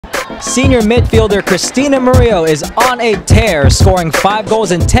Senior midfielder Christina Murillo is on a tear, scoring 5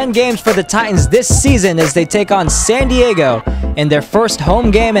 goals in 10 games for the Titans this season as they take on San Diego in their first home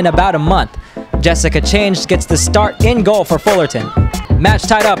game in about a month. Jessica Change gets the start in goal for Fullerton. Match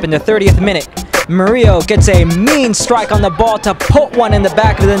tied up in the 30th minute. Murillo gets a mean strike on the ball to put one in the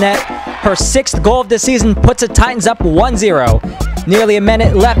back of the net. Her 6th goal of the season puts the Titans up 1-0. Nearly a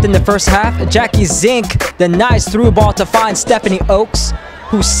minute left in the first half. Jackie Zink denies through ball to find Stephanie Oakes,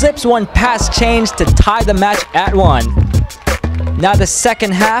 who slips one past Change to tie the match at 1. Now the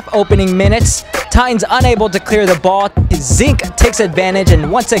second half, opening minutes. Titans unable to clear the ball. Zink takes advantage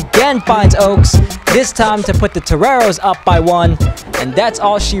and once again finds Oakes, this time to put the Toreros up by 1. And that's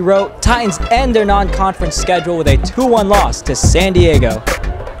all she wrote. Titans end their non-conference schedule with a 2-1 loss to San Diego.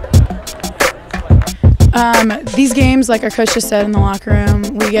 These games, like our coach just said in the locker room,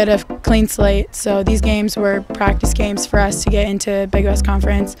 we get a clean slate. So these games were practice games for us to get into Big West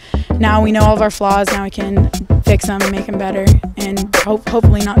Conference. Now we know all of our flaws. Now we can fix them and make them better and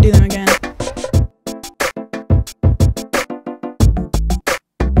hopefully not do them again.